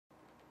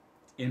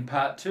In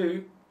part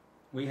 2,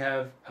 we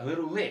have a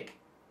little lick.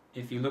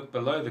 If you look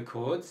below the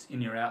chords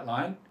in your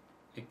outline,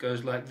 it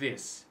goes like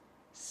this: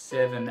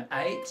 7,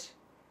 8,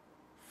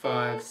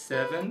 5,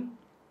 7,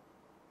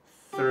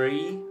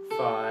 3,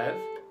 5,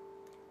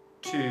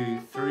 2,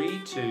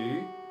 3,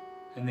 2,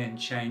 and then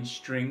change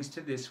strings to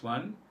this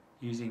one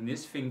using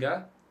this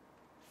finger,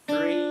 3,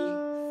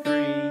 3,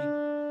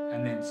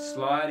 and then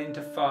slide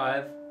into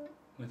 5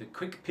 with a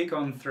quick pick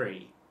on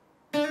 3.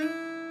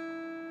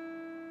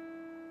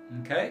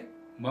 Okay,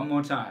 one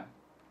more time.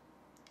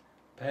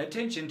 Pay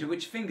attention to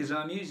which fingers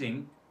I'm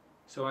using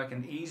so I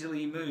can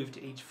easily move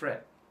to each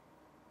fret.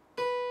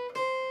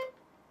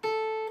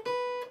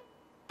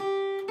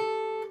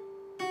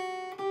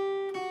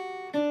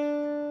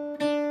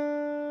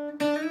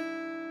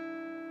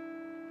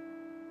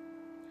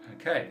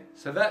 Okay,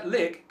 so that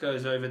lick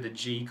goes over the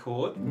G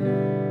chord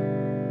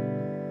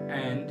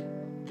and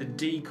the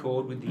D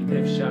chord with the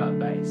F sharp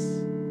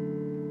bass.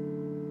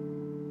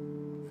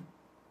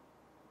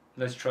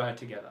 Let's try it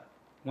together.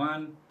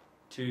 1,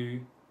 2,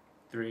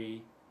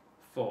 3,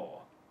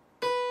 4.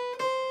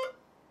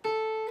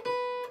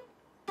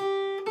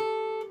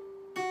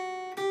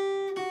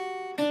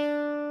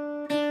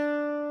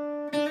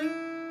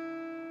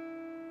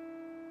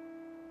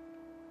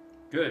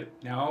 Good.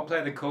 Now I'll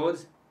play the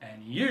chords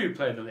and you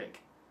play the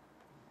lick.